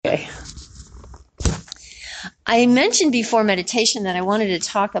I mentioned before meditation that I wanted to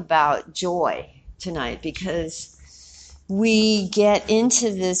talk about joy tonight because we get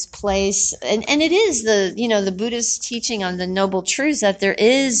into this place, and it is the Buddhist teaching on the noble truths that there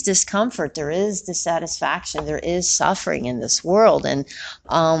is discomfort, there is dissatisfaction, there is suffering in this world, and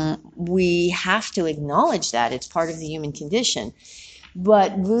we have to acknowledge that it's part of the human condition.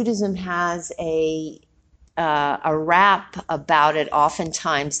 But Buddhism has a rap about it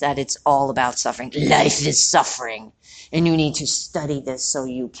oftentimes that it's all about suffering. Life is suffering, and you need to study this so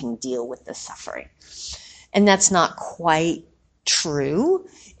you can deal with the suffering. And that's not quite true.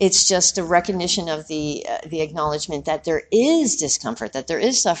 It's just a recognition of the acknowledgement that there is discomfort, that there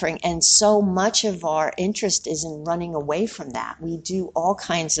is suffering, and so much of our interest is in running away from that. We do all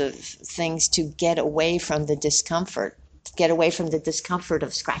kinds of things to get away from the discomfort. Get away from the discomfort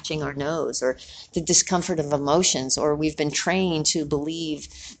of scratching our nose or the discomfort of emotions, or we've been trained to believe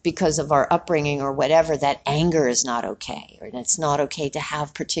because of our upbringing or whatever that anger is not okay, or it's not okay to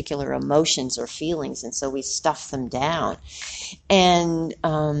have particular emotions or feelings, and so we stuff them down. And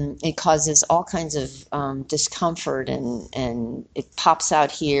it causes all kinds of discomfort, and it pops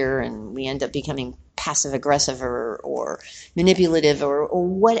out here, and we end up becoming passive aggressive or manipulative or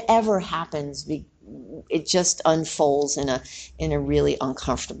whatever happens. It just unfolds in a really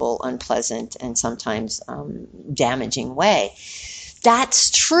uncomfortable, unpleasant, and sometimes damaging way. That's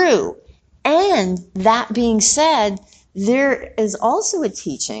true. And that being said, there is also a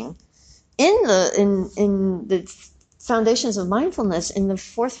teaching in the foundations of mindfulness, in the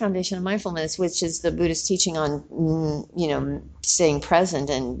fourth foundation of mindfulness, which is the Buddhist teaching on staying present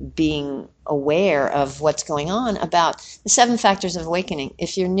and being aware of what's going on, about the 7 factors of awakening.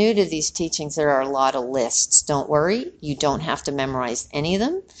 If you're new to these teachings, there are a lot of lists. Don't worry, you don't have to memorize any of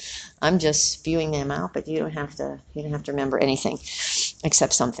them. I'm just spewing them out, but you don't have to remember anything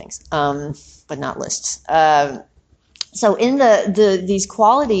except some things, but not lists. So in these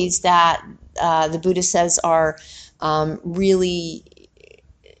qualities that the Buddha says are really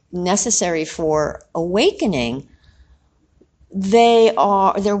necessary for awakening, they're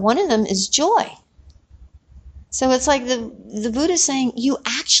one of them is joy. So it's like the Buddha is saying you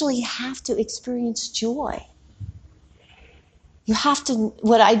actually have to experience joy. You have to.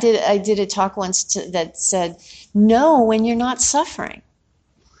 What I did a talk once that said, know when you're not suffering.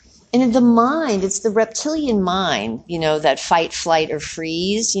 And in the mind, it's the reptilian mind, that fight, flight, or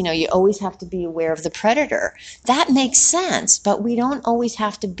freeze. You always have to be aware of the predator. That makes sense, but we don't always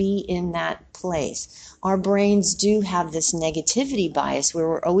have to be in that place. Our brains do have this negativity bias where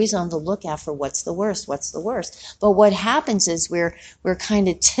we're always on the lookout for what's the worst. But what happens is we're kind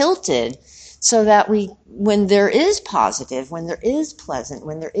of tilted so that when there is positive, when there is pleasant,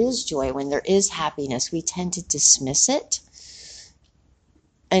 when there is joy, when there is happiness, we tend to dismiss it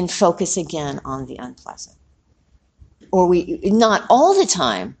and focus again on the unpleasant. Or we, not all the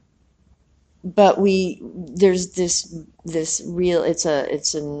time, but there's this real, it's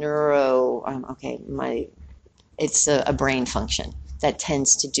a neuro, it's a brain function that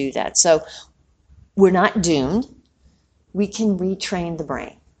tends to do that. So we're not doomed. We can retrain the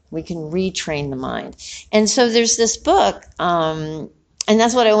brain. We can retrain the mind. And so there's this book, and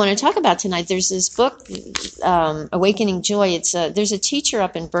that's what I want to talk about tonight. There's this book, Awakening Joy. There's a teacher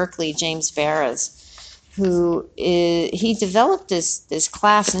up in Berkeley, James Baraz, he developed this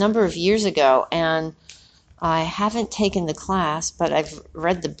class a number of years ago, and I haven't taken the class, but I've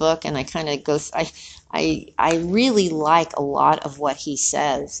read the book, and I kind of go. I really like a lot of what he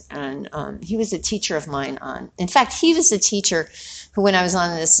says, and he was a teacher of mine in fact, he was the teacher who, when I was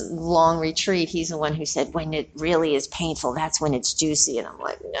on this long retreat, he's the one who said, when it really is painful, that's when it's juicy. And I'm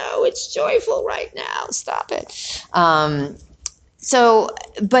like, no, it's joyful right now. Stop it.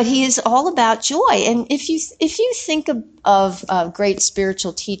 But he is all about joy. And if you think of great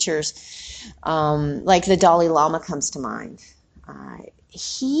spiritual teachers, like the Dalai Lama comes to mind,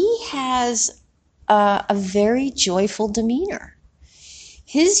 he has a very joyful demeanor.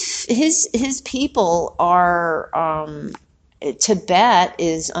 His people are, Tibet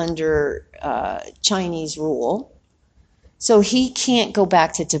is under Chinese rule, so he can't go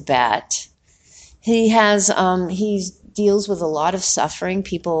back to Tibet. He deals with a lot of suffering.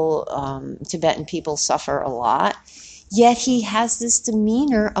 Tibetan people suffer a lot, yet he has this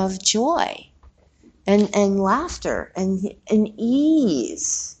demeanor of joy and laughter and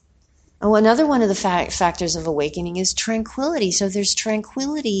ease. Oh, another one of the factors of awakening is tranquility. So there's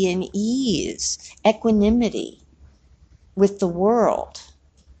tranquility and ease, equanimity with the world.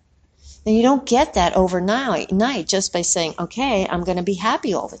 And you don't get that overnight just by saying, okay, I'm going to be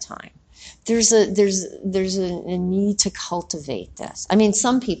happy all the time. There's a need to cultivate this. I mean,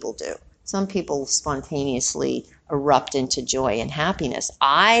 some people do. Some people spontaneously erupt into joy and happiness.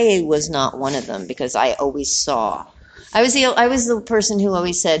 I was not one of them because I always saw. I was the person who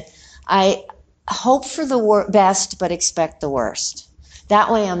always said, I hope for the best but expect the worst.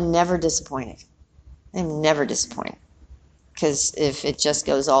 That way I'm never disappointed. I'm never disappointed. Because if it just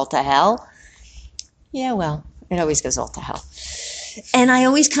goes all to hell, yeah, well, it always goes all to hell. And I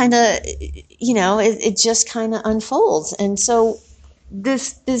always kind of, it just kind of unfolds. And so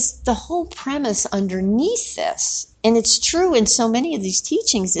the whole premise underneath this, and it's true in so many of these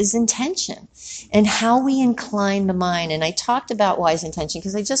teachings, is intention and how we incline the mind. And I talked about wise intention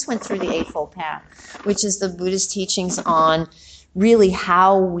because I just went through the Eightfold Path, which is the Buddhist teachings on really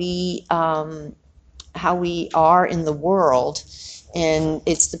how we are in the world. And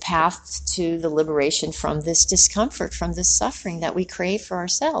it's the path to the liberation from this discomfort, from this suffering that we create for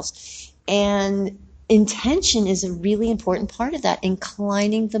ourselves. And intention is a really important part of that,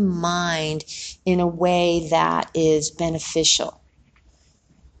 inclining the mind in a way that is beneficial.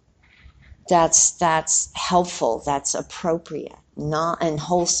 That's helpful, that's appropriate, and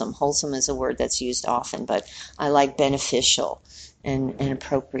wholesome. Wholesome is a word that's used often, but I like beneficial and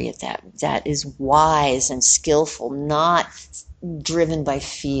appropriate. That is wise and skillful, not driven by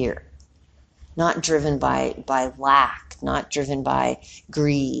fear, not driven by lack, not driven by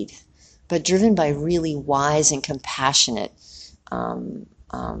greed, but driven by really wise and compassionate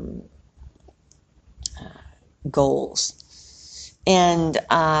goals. And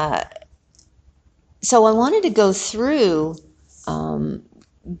so I wanted to go through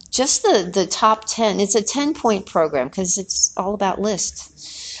just the top 10. It's a 10-point program because it's all about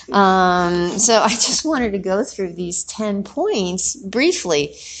lists. So I just wanted to go through these 10 points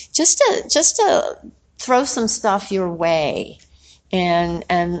briefly, just to throw some stuff your way, and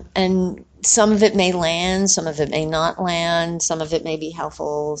some of it may land, some of it may not land, some of it may be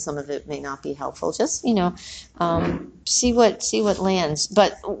helpful, some of it may not be helpful. Just see what lands.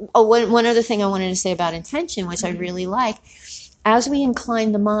 But one other thing I wanted to say about intention, which I really like, as we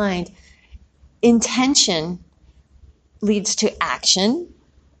incline the mind, intention leads to action,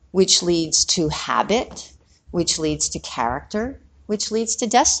 which leads to habit, which leads to character, which leads to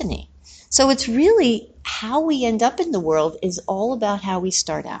destiny. So it's really how we end up in the world is all about how we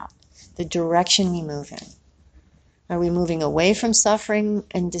start out, the direction we move in. Are we moving away from suffering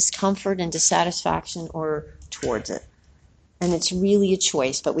and discomfort and dissatisfaction, or towards it? And it's really a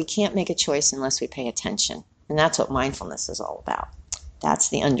choice, but we can't make a choice unless we pay attention. And that's what mindfulness is all about. That's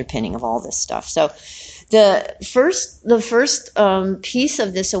the underpinning of all this stuff. So the first piece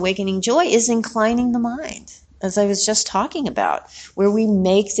of this awakening joy is inclining the mind, as I was just talking about, where we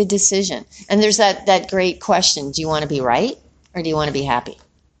make the decision. And there's that great question, do you want to be right or do you want to be happy?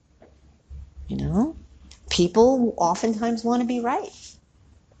 People oftentimes want to be right.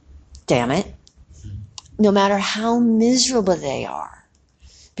 Damn it. No matter how miserable they are,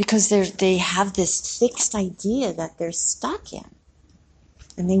 because they have this fixed idea that they're stuck in.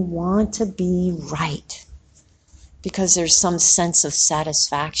 And they want to be right because there's some sense of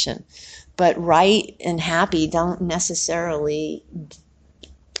satisfaction. But right and happy don't necessarily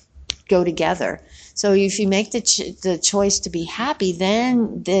go together. So if you make the choice to be happy,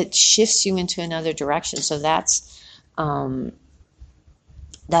 then that shifts you into another direction. So that's an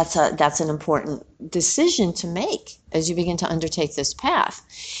important decision to make as you begin to undertake this path.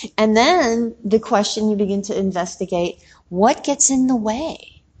 And then the question, you begin to investigate what gets in the way.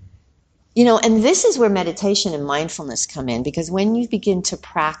 And this is where meditation and mindfulness come in, because when you begin to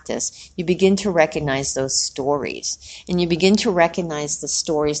practice, you begin to recognize those stories, and you begin to recognize the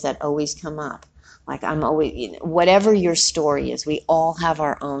stories that always come up. Like I'm always, whatever your story is, we all have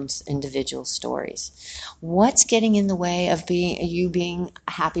our own individual stories. What's getting in the way of you being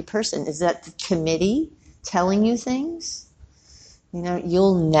a happy person? Is that the committee telling you things?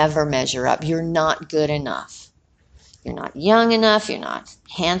 You'll never measure up. You're not good enough. You're not young enough. You're not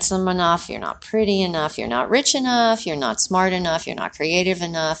handsome enough. You're not pretty enough. You're not rich enough. You're not smart enough. You're not creative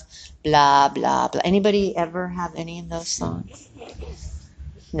enough. Blah, blah, blah. Anybody ever have any of those thoughts?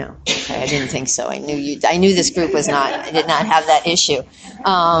 No. Okay, I didn't think so. I knew this group did not have that issue.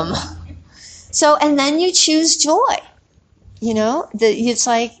 And then you choose joy. It's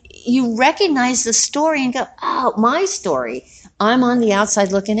like you recognize the story and go, oh, my story. I'm on the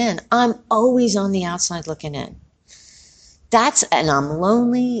outside looking in. I'm always on the outside looking in. And I'm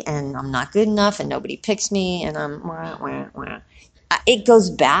lonely, and I'm not good enough, and nobody picks me, and I'm wah, wah, wah. It goes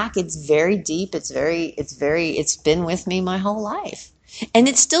back. It's very deep. It's been with me my whole life, and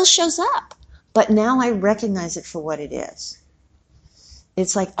it still shows up. But now I recognize it for what it is.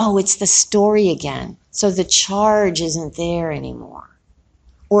 It's like, oh, it's the story again. So the charge isn't there anymore.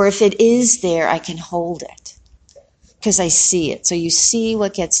 Or if it is there, I can hold it because I see it. So you see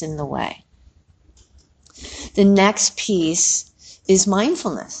what gets in the way. The next piece is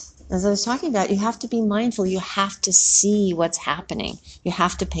mindfulness. As I was talking about, you have to be mindful. You have to see what's happening. You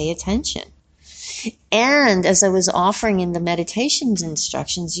have to pay attention. And as I was offering in the meditations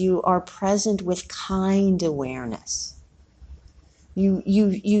instructions, you are present with kind awareness.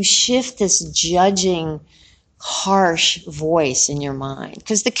 You shift this judging, harsh voice in your mind.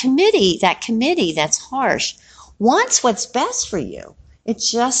 Because that committee that's harsh wants what's best for you. It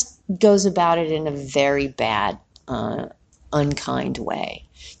just goes about it in a very bad, unkind way,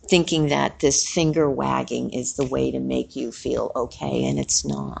 thinking that this finger wagging is the way to make you feel okay, and it's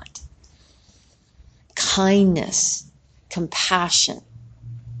not. Kindness, compassion,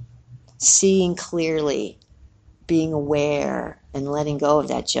 seeing clearly, being aware, and letting go of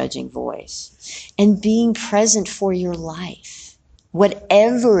that judging voice, and being present for your life,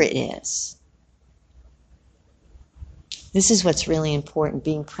 whatever it is. This is what's really important,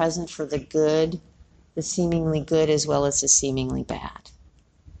 being present for the good, the seemingly good as well as the seemingly bad.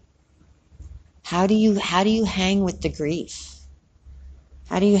 How do you hang with the grief?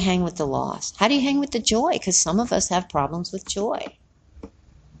 How do you hang with the loss? How do you hang with the joy? Because some of us have problems with joy.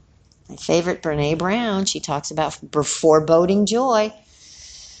 My favorite, Brene Brown, she talks about foreboding joy.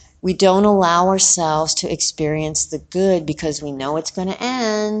 We don't allow ourselves to experience the good because we know it's going to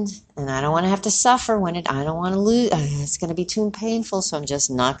end, and I don't want to have to suffer I don't want to lose. It's going to be too painful, so I'm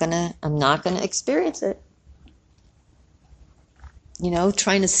not going to experience it.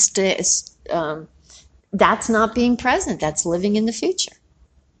 Trying to stay. That's not being present. That's living in the future.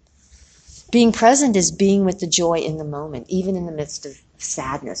 Being present is being with the joy in the moment. Even in the midst of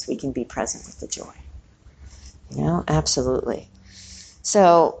sadness, we can be present with the joy. Absolutely.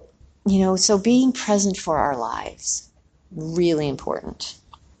 So, so being present for our lives, really important.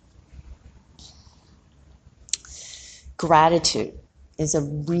 Gratitude is a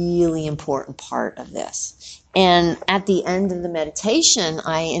really important part of this. And at the end of the meditation,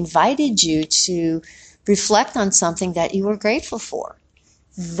 I invited you to reflect on something that you were grateful for.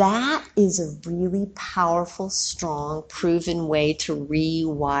 That is a really powerful, strong, proven way to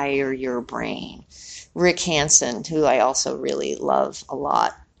rewire your brain. Rick Hanson, who I also really love a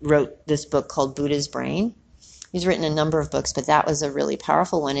lot, wrote this book called Buddha's Brain. He's written a number of books, but that was a really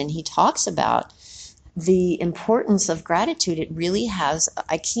powerful one. And he talks about the importance of gratitude. It really has,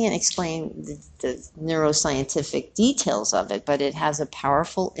 I can't explain the neuroscientific details of it, but it has a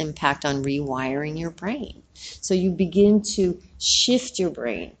powerful impact on rewiring your brain. So you begin to shift your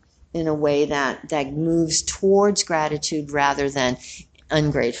brain in a way that moves towards gratitude rather than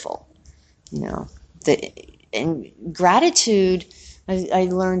ungrateful. And gratitude, I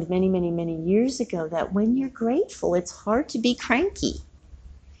learned many, many, many years ago that when you're grateful, it's hard to be cranky.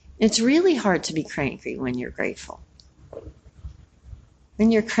 It's really hard to be cranky when you're grateful. When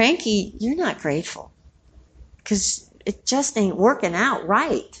you're cranky, you're not grateful because it just ain't working out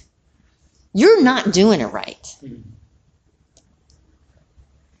right. You're not doing it right.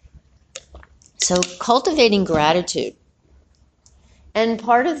 So cultivating gratitude. And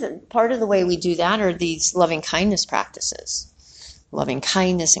part of the way we do that are these loving kindness practices. Loving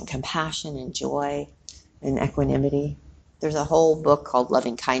kindness and compassion and joy and equanimity. There's a whole book called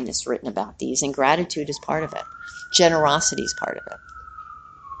Loving Kindness written about these, and gratitude is part of it. Generosity is part of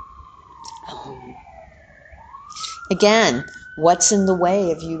it. Again, what's in the way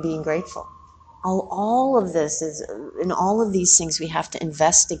of you being grateful? All of this is, in all of these things we have to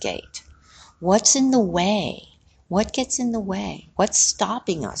investigate. What's in the way? What gets in the way? What's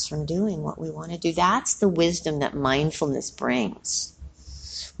stopping us from doing what we want to do? That's the wisdom that mindfulness brings.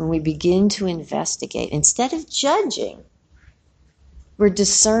 When we begin to investigate, instead of judging, we're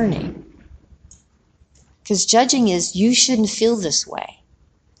discerning. Because judging is, you shouldn't feel this way.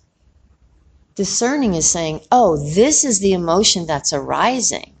 Discerning is saying, oh, this is the emotion that's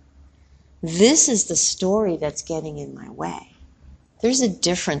arising. This is the story that's getting in my way. There's a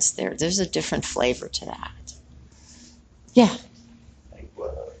difference there. There's a different flavor to that. Yeah. Like,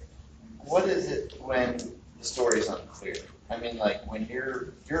 what is it when the story is unclear? I mean, like when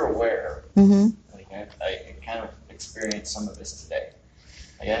you're aware. Mm-hmm. Like I kind of experienced some of this today.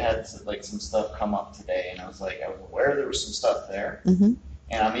 Like I had like some stuff come up today, and I was aware there was some stuff there, Mm-hmm.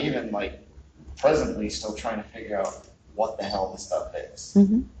 and I'm even like presently still trying to figure out what the hell the stuff is.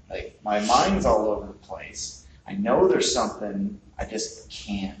 Mm-hmm. Like my mind's all over the place. I know there's something, I just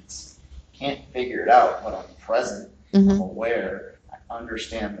can't figure it out, but I'm present. Mm-hmm. I'm aware. I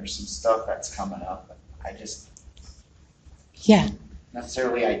understand there's some stuff that's coming up, but I just can't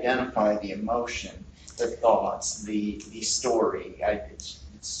necessarily identify the emotion, the thoughts, the story. It's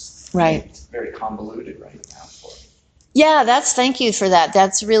Right. It's very convoluted right now for it. Yeah, thank you for that.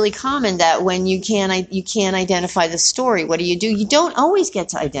 That's really common, that when you can't identify the story, what do? You don't always get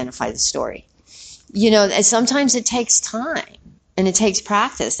to identify the story. Sometimes it takes time and it takes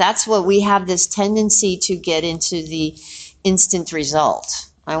practice. That's what we have, this tendency to get into the instant result.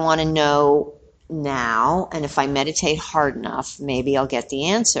 I want to know now, and if I meditate hard enough, maybe I'll get the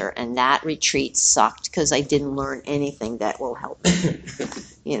answer. And that retreat sucked because I didn't learn anything that will help me.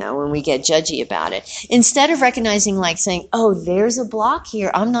 When we get judgy about it. Instead of recognizing, like saying, oh, there's a block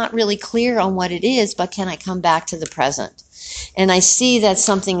here. I'm not really clear on what it is, but can I come back to the present? And I see that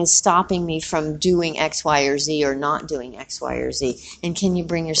something is stopping me from doing X, Y, or Z, or not doing X, Y, or Z. And can you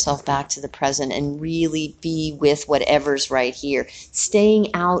bring yourself back to the present and really be with whatever's right here?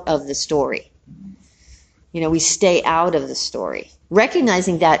 Staying out of the story. We stay out of the story.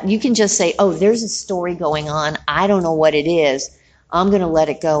 Recognizing that you can just say, oh, there's a story going on. I don't know what it is. I'm going to let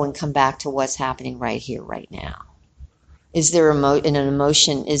it go and come back to what's happening right here, right now. Is there an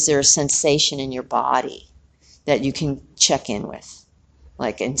emotion? Is there a sensation in your body that you can check in with,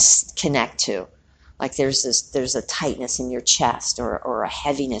 and connect to? Like there's a tightness in your chest or a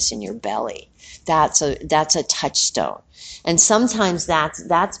heaviness in your belly. That's a touchstone, and sometimes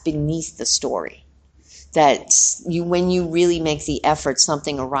that's beneath the story. When you really make the effort,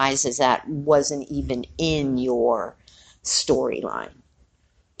 something arises that wasn't even in your storyline.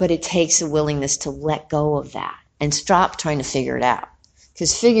 But it takes a willingness to let go of that and stop trying to figure it out,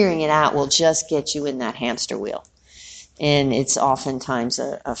 because figuring it out will just get you in that hamster wheel, and it's oftentimes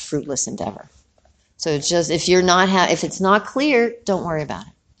a fruitless endeavor. So it's just, if it's not clear, don't worry about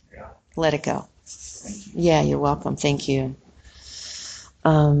it. Yeah. Let it go. Thank you. Yeah, you're welcome. Thank you.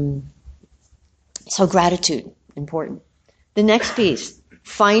 So gratitude, important. The next piece,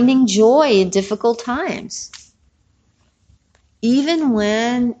 finding joy in difficult times. Even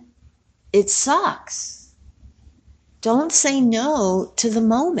when it sucks, don't say no to the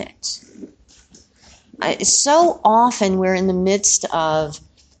moment. So often we're in the midst of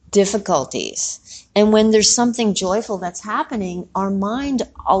difficulties, and when there's something joyful that's happening, our mind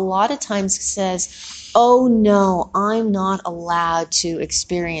a lot of times says, oh no, I'm not allowed to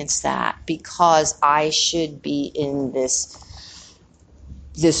experience that because I should be in this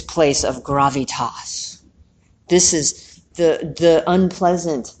place of gravitas. This is the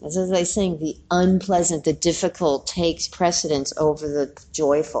unpleasant, as I was saying, the unpleasant, the difficult takes precedence over the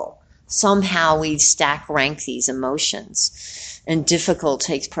joyful. Somehow we stack rank these emotions, and difficult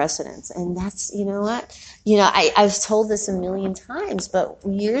takes precedence. And that's, I've told this a million times, but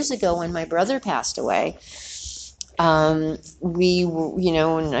years ago when my brother passed away, we were,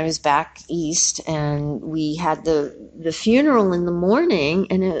 when I was back east, and we had the funeral in the morning,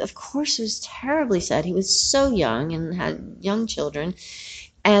 and of course it was terribly sad. He was so young and had young children.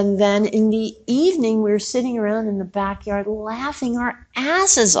 And then in the evening, we were sitting around in the backyard laughing our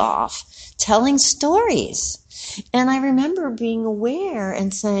asses off, telling stories. And I remember being aware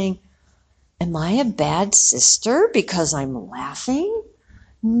and saying, am I a bad sister because I'm laughing?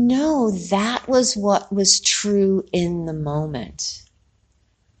 No, that was what was true in the moment.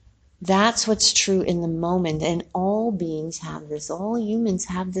 That's what's true in the moment. And all beings have this, all humans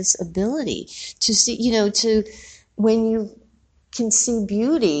have this ability to see, when you can see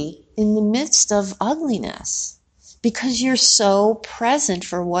beauty in the midst of ugliness, because you're so present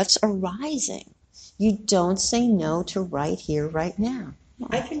for what's arising. You don't say no to right here, right now.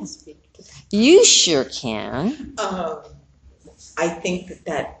 I can speak to that. You sure can. I think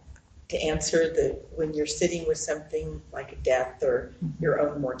that to answer when you're sitting with something like a death or your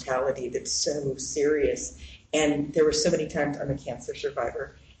own mortality that's so serious, and there were so many times, I'm a cancer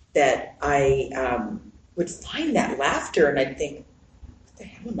survivor, that I would find that laughter, and I'd think, what the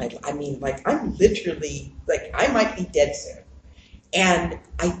hell am I'm literally, I might be dead soon. And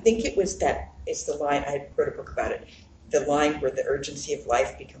I think it's the line, I wrote a book about it, the line where the urgency of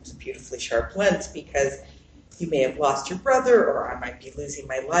life becomes a beautifully sharp lens, because you may have lost your brother, or I might be losing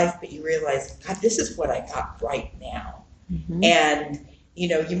my life, but you realize, God, this is what I got right now. Mm-hmm. And,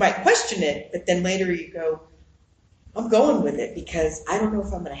 you might question it, but then later you go, I'm going with it because I don't know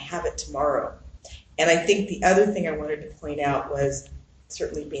if I'm going to have it tomorrow. And I think the other thing I wanted to point out was,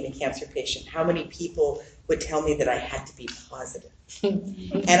 certainly being a cancer patient, how many people would tell me that I had to be positive.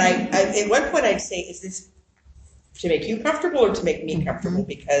 And I at one point I'd say, is this to make you comfortable or to make me comfortable?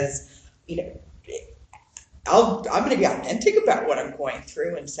 Because, I'm going to be authentic about what I'm going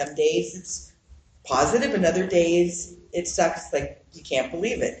through. And some days it's positive, and other days it sucks like you can't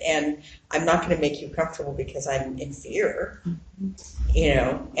believe it. And I'm not going to make you comfortable because I'm in fear,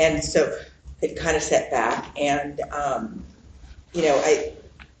 And so it kind of set back. And,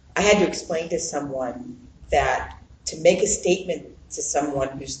 I had to explain to someone that to make a statement to someone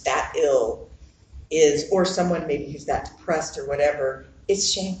who's that ill or someone maybe who's that depressed or whatever,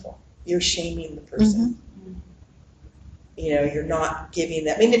 it's shameful. You're shaming the person. You're not giving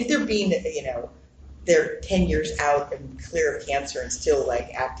them. I mean, if they're being, they're 10 years out and clear of cancer and still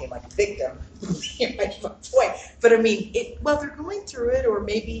like acting like a victim, you might have a point. But I mean, they're going through it, or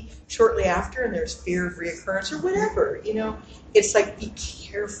maybe shortly after, and there's fear of reoccurrence or whatever. It's like, be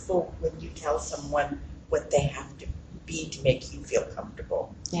careful when you tell someone what they have to be to make you feel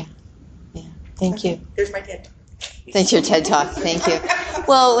comfortable. Yeah. Thank you. There's my TED Talk. Thanks, your TED Talk. Thank you.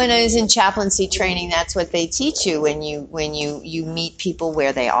 Well, when I was in chaplaincy training, that's what they teach you when you meet people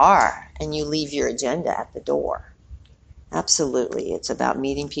where they are and you leave your agenda at the door. Absolutely. It's about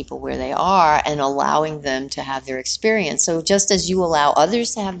meeting people where they are and allowing them to have their experience. So just as you allow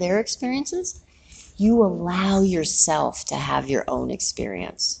others to have their experiences, you allow yourself to have your own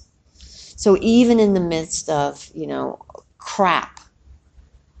experience. So even in the midst of, crap,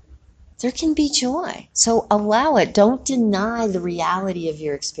 there can be joy. So allow it. Don't deny the reality of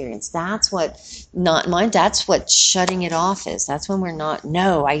your experience. That's what shutting it off is. That's when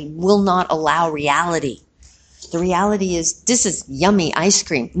I will not allow reality. The reality is, this is yummy ice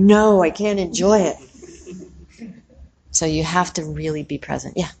cream. No, I can't enjoy it. So you have to really be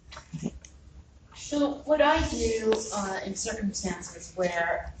present. Yeah. So what I do in circumstances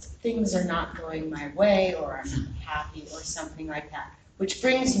where things are not going my way, or I'm not happy or something like that, which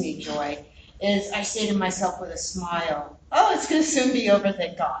brings me joy, is I say to myself with a smile, oh, it's going to soon be over,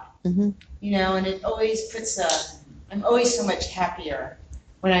 thank God. Mm-hmm. And it always I'm always so much happier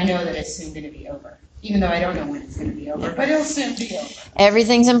when I know that it's soon going to be over. Even though I don't know when it's going to be over, but it'll soon be over.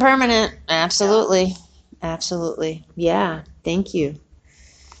 Everything's impermanent. Absolutely. Absolutely. Yeah. Thank you.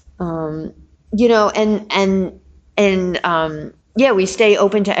 We stay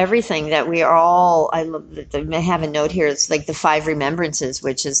open to everything, that we are all, I have a note here, it's like the 5 remembrances,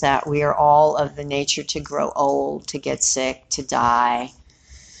 which is that we are all of the nature to grow old, to get sick, to die.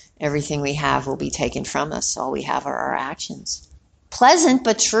 Everything we have will be taken from us. All we have are our actions. Pleasant,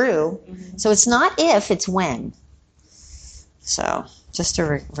 but true. Mm-hmm. So it's not if, it's when. So just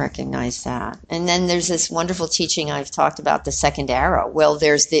to recognize that. And then there's this wonderful teaching I've talked about, the second arrow. Well,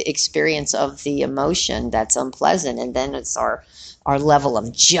 there's the experience of the emotion that's unpleasant, and then it's our level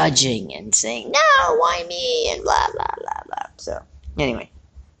of judging and saying, no, why me, and blah, blah, blah, blah. So anyway.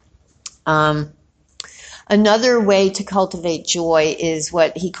 Another way to cultivate joy is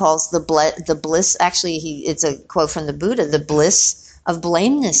what he calls the bliss. Actually, it's a quote from the Buddha, the bliss of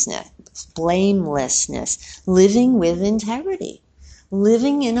blamelessness, living with integrity,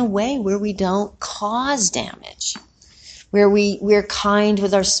 living in a way where we don't cause damage, where we're kind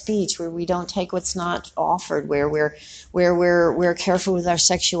with our speech, where we don't take what's not offered, where we're careful with our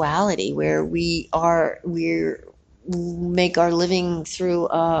sexuality, where we make our living through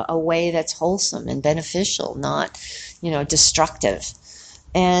a way that's wholesome and beneficial, not, destructive.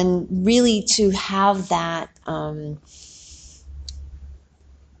 And really to have that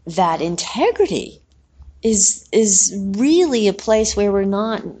that integrity is really a place where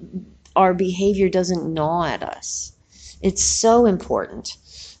our behavior doesn't gnaw at us. It's so important.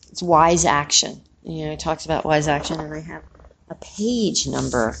 It's wise action. It talks about wise action, and I have a page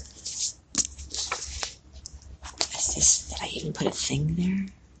number. Did I even put a thing there?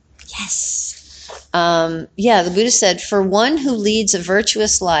 Yes. The Buddha said, for one who leads a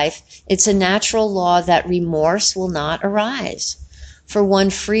virtuous life, it's a natural law that remorse will not arise. For one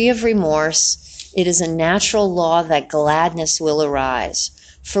free of remorse, it is a natural law that gladness will arise.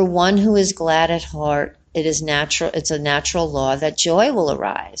 For one who is glad at heart, it's a natural law that joy will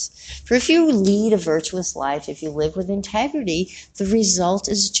arise. For if you lead a virtuous life, if you live with integrity, the result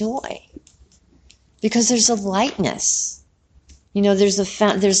is joy. Because there's a lightness. There's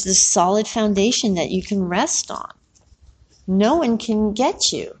this solid foundation that you can rest on. No one can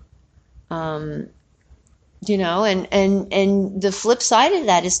get you. And the flip side of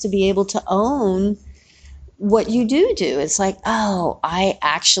that is to be able to own what you do. It's like, oh, I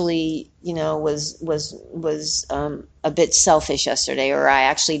actually, was a bit selfish yesterday, or I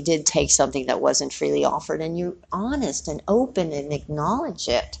actually did take something that wasn't freely offered, and you're honest and open and acknowledge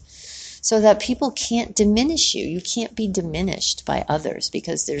it, so that people can't diminish you. You can't be diminished by others,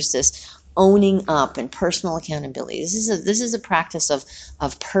 because there's this owning up and personal accountability. This is a practice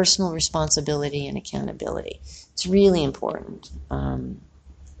of personal responsibility and accountability. It's really important.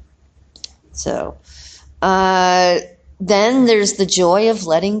 Then there's the joy of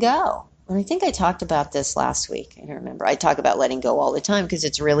letting go. And I think I talked about this last week. I don't remember. I talk about letting go all the time because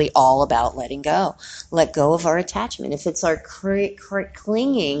it's really all about letting go. Let go of our attachment. If it's our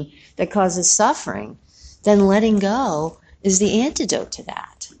clinging that causes suffering, then letting go is the antidote to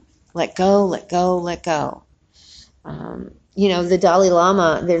that. Let go, let go, let go. The Dalai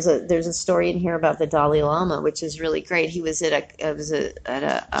Lama. There's a story in here about the Dalai Lama, which is really great. He was at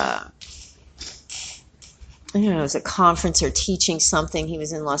it was a conference or teaching something. He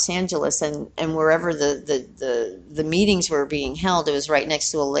was in Los Angeles, and wherever the meetings were being held, it was right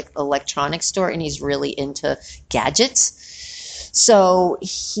next to an electronics store, and he's really into gadgets. So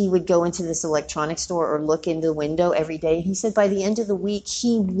he would go into this electronics store or look into the window every day. He said by the end of the week,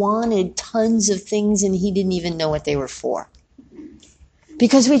 he wanted tons of things, and he didn't even know what they were for.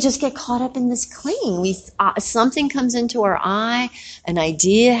 Because we just get caught up in this clinging. Something comes into our eye, an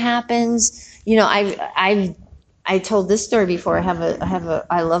idea happens. I told this story before.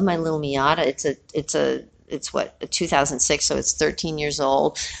 I love my little Miata. It's a 2006, so it's 13 years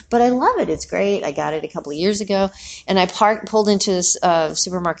old. But I love it. It's great. I got it a couple of years ago, and I pulled into this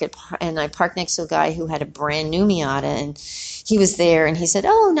supermarket, and I parked next to a guy who had a brand new Miata, and he was there, and he said,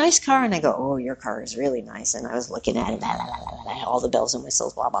 "Oh, nice car." And I go, "Oh, your car is really nice." And I was looking at it, blah, blah, blah, blah, all the bells and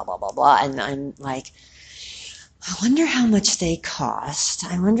whistles, blah, blah, blah, blah, blah. And I'm like, I wonder how much they cost.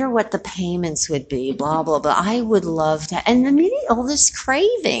 I wonder what the payments would be, blah, blah, blah. I would love to. And immediately all this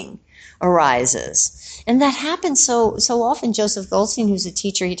craving arises. And that happens so often. Joseph Goldstein, who's a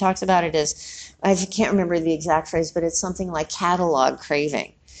teacher, he talks about it as, I can't remember the exact phrase, but it's something like catalog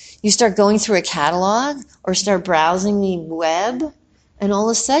craving. You start going through a catalog or start browsing the web, and all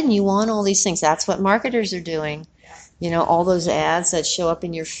of a sudden you want all these things. That's what marketers are doing. All those ads that show up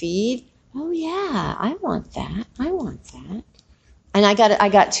in your feed. Oh yeah, I want that. I want that. And I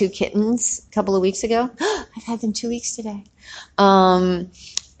got 2 kittens a couple of weeks ago. I've had them 2 weeks today.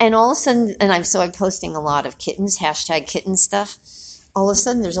 And all of a sudden, I'm posting a lot of kittens, #kitten stuff. All of a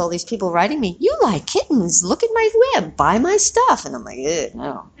sudden, there's all these people writing me, "You like kittens? Look at my web. Buy my stuff." And I'm like,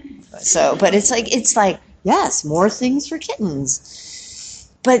 no. But it's like, yes, more things for kittens.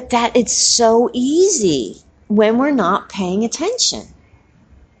 But that it's so easy when we're not paying attention.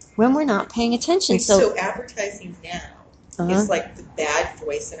 When we're not paying attention. So advertising now is like the bad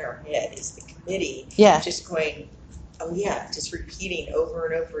voice in our head. Is the committee just going, oh yeah, just repeating over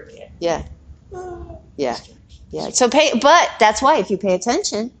and over again. Yeah. Yeah. So but that's why if you pay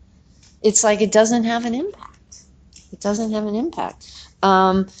attention, it's like it doesn't have an impact. It doesn't have an impact.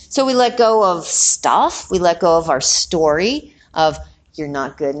 So we let go of stuff. We let go of our story of you're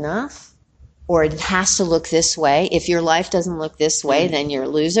not good enough. Or it has to look this way. If your life doesn't look this way, then you're a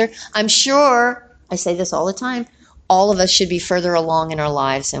loser. I'm sure, I say this all the time, all of us should be further along in our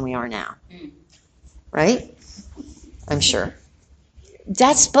lives than we are now. Right? I'm sure.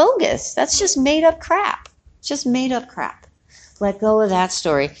 That's bogus. That's just made up crap. Just made up crap. Let go of that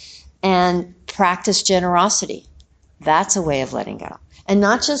story and practice generosity. That's a way of letting go. And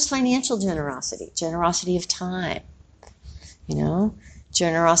not just financial generosity of time.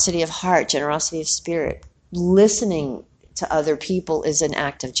 Generosity of heart, generosity of spirit. Listening to other people is an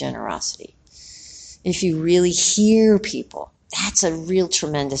act of generosity. If you really hear people, that's a real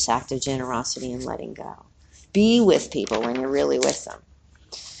tremendous act of generosity and letting go. Be with people when you're really with them.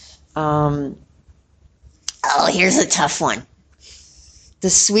 Here's a tough one. The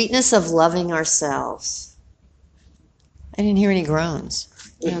sweetness of loving ourselves. I didn't hear any groans.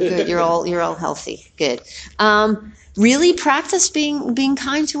 Good. You're all healthy. Good. Really practice being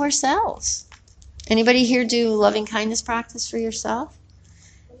kind to ourselves. Anybody here do loving kindness practice for yourself?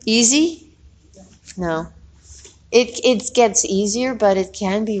 Easy? No. It gets easier, but it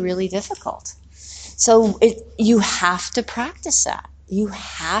can be really difficult. So you have to practice that. You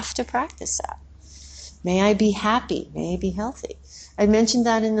have to practice that. May I be happy. May I be healthy. I mentioned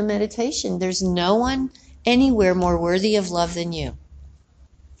that in the meditation. There's no one anywhere more worthy of love than you.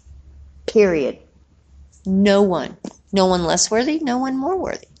 Period. No one. No one less worthy, no one more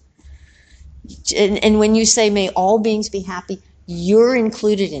worthy. And when you say, may all beings be happy, you're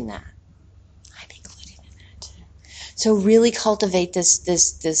included in that. I'm included in that too. So really cultivate this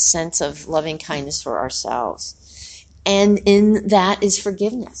sense of loving kindness for ourselves. And in that is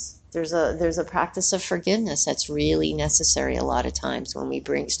forgiveness. There's a practice of forgiveness that's really necessary a lot of times when we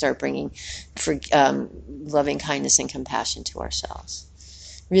start bringing loving kindness and compassion to ourselves.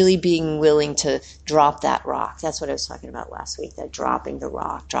 Really being willing to drop that rock. That's what I was talking about last week, that dropping the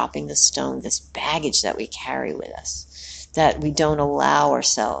rock, dropping the stone, this baggage that we carry with us, that we don't allow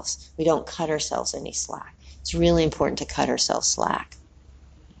ourselves, we don't cut ourselves any slack. It's really important to cut ourselves slack.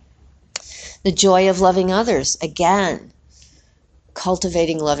 The joy of loving others, again,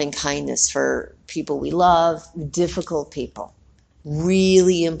 cultivating loving kindness for people we love, difficult people.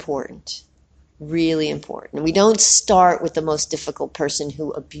 Really important. Really important. And we don't start with the most difficult person who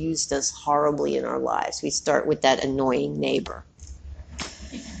abused us horribly in our lives. We start with that annoying neighbor.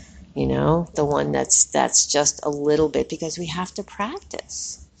 You know, the one that's just a little bit, because we have to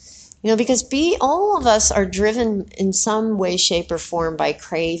practice. You know, because all of us are driven in some way, shape, or form by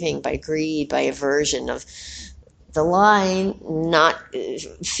craving, by greed, by aversion of the line, not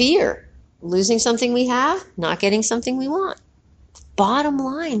fear, losing something we have, not getting something we want. Bottom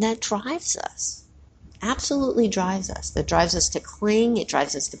line, that drives us. Absolutely drives us. That drives us to cling. It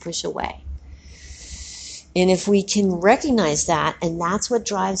drives us to push away. And if we can recognize that, and that's what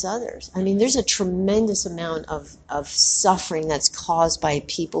drives others. I mean, there's a tremendous amount of suffering that's caused by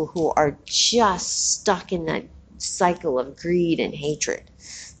people who are just stuck in that cycle of greed and hatred.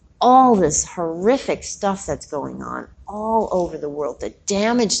 All this horrific stuff that's going on all over the world, the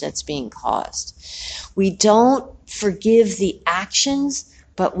damage that's being caused. We don't forgive the actions,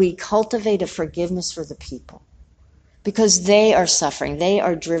 but we cultivate a forgiveness for the people. Because they are suffering. They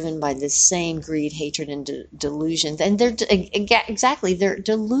are driven by this same greed, hatred, and delusion. And they're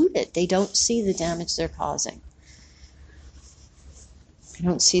deluded. They don't see the damage they're causing. They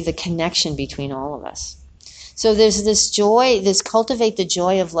don't see the connection between all of us. So there's this joy, cultivate the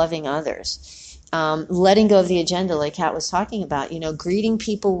joy of loving others. Letting go of the agenda, like Kat was talking about, you know, greeting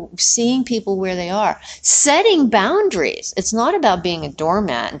people, seeing people where they are, setting boundaries. It's not about being a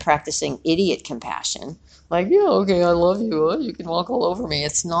doormat and practicing idiot compassion. Like, yeah, okay, I love you. You can walk all over me.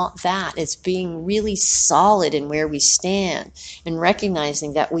 It's not that. It's being really solid in where we stand and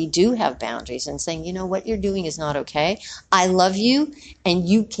recognizing that we do have boundaries and saying, you know, what you're doing is not okay. I love you, and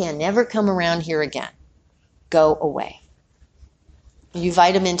you can never come around here again. Go away. You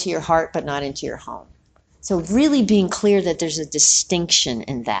invite them into your heart, but not into your home. So really being clear that there's a distinction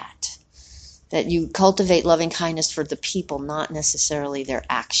in that you cultivate loving kindness for the people, not necessarily their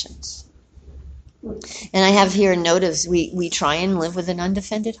actions. And I have here a note of we try and live with an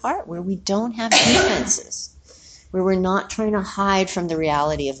undefended heart where we don't have defenses, where we're not trying to hide from the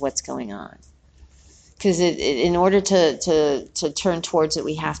reality of what's going on. Because in order to turn towards it,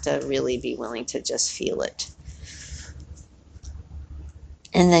 we have to really be willing to just feel it.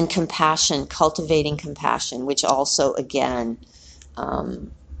 And then compassion, cultivating compassion, which also, again,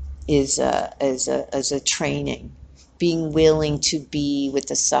 is a training, being willing to be with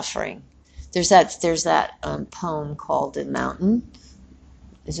the suffering. There's that poem called The Mountain.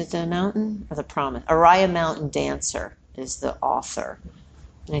 Is it The Mountain or The Promise? Araya Mountain Dancer is the author.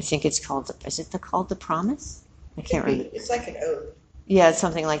 And I think it's called, called The Promise? I can't remember. It's like an ode. Yeah, it's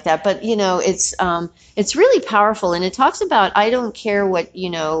something like that. But, you know, it's really powerful. And it talks about, I don't care what, you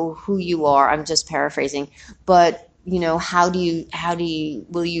know, who you are. I'm just paraphrasing. But, you know,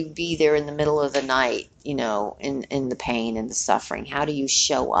 will you be there in the middle of the night, you know, in the pain and the suffering? How do you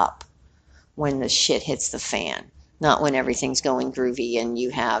show up when the shit hits the fan? Not when everything's going groovy and you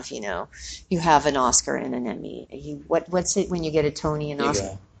have an Oscar and an Emmy. What's it when you get a Tony and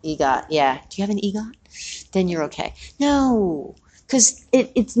Oscar? EGOT. Yeah. Do you have an EGOT? Then you're okay. No. Because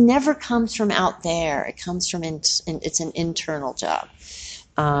it never comes from out there. It comes from it's an internal job.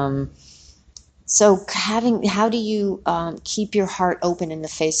 So how do you keep your heart open in the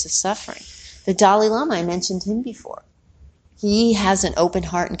face of suffering? The Dalai Lama, I mentioned him before. He has an open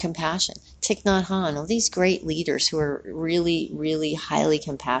heart and compassion. Thich Nhat Hanh, all these great leaders who are really, really highly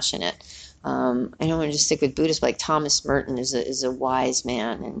compassionate. I don't want to just stick with Buddhists, but like Thomas Merton is a wise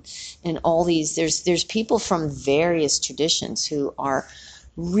man, and all these. There's people from various traditions who are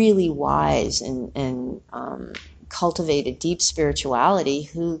really wise and cultivate a deep spirituality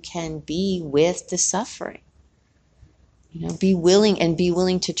who can be with the suffering. You know, be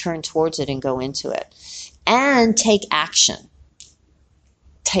willing to turn towards it and go into it, and take action.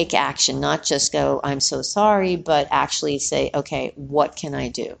 Take action, not just go, I'm so sorry, but actually say, okay, what can I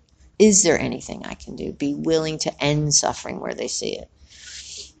do? Is there anything I can do? Be willing to end suffering where they see it.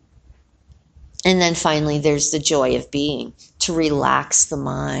 And then finally, there's the joy of being, to relax the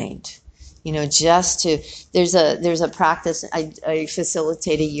mind. You know, there's a practice. I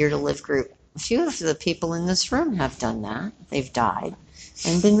facilitate a Year to Live group. A few of the people in this room have done that. They've died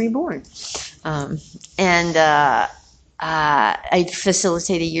and been reborn. I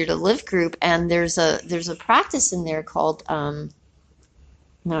facilitate a Year to Live group, and there's a practice in there called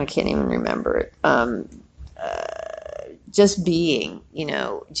no, I can't even remember it. Just being, you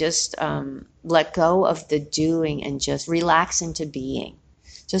know, just let go of the doing and just relax into being.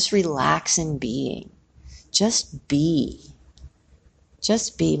 Just relax in being. Just be.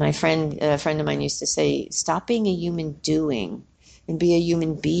 Just be. A friend of mine used to say, stop being a human doing and be a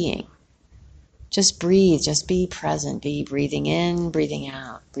human being. Just breathe, just be present, be breathing in, breathing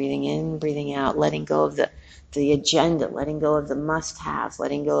out, breathing in, breathing out, letting go of the agenda, letting go of the must-haves,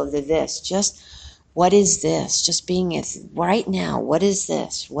 letting go of the this. Just, what is this? Just being it right now. What is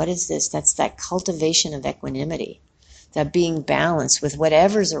this? What is this? That's that cultivation of equanimity, that being balanced with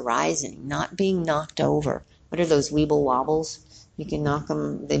whatever's arising, not being knocked over. What are those weeble wobbles? You can knock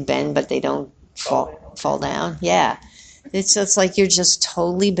them, they bend, but they don't fall down. Yeah. It's like you're just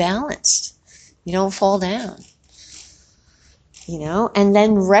totally balanced. You don't fall down. And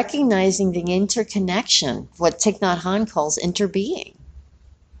then recognizing the interconnection, what Thich Nhat Hanh calls interbeing.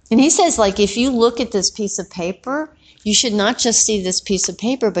 And he says, like, if you look at this piece of paper, you should not just see this piece of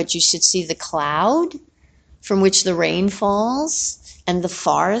paper, but you should see the cloud from which the rain falls, and the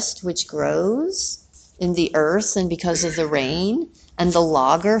forest which grows in the earth and because of the rain, and the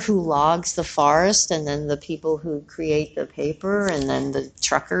logger who logs the forest, and then the people who create the paper, and then the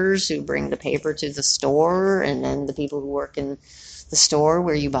truckers who bring the paper to the store, and then the people who work in the store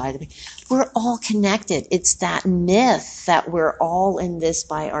where you buy the paper. We're all connected. It's that myth that we're all in this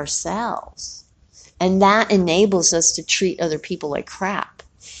by ourselves. And that enables us to treat other people like crap.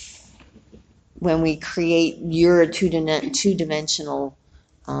 When we create your two-dimensional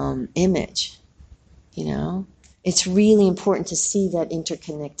image, it's really important to see that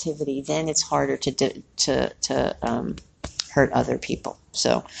interconnectivity. Then it's harder to hurt other people.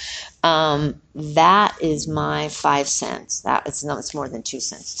 So that is my 5 cents. It's more than 2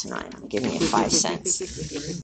 cents tonight. I'm giving you 5 cents.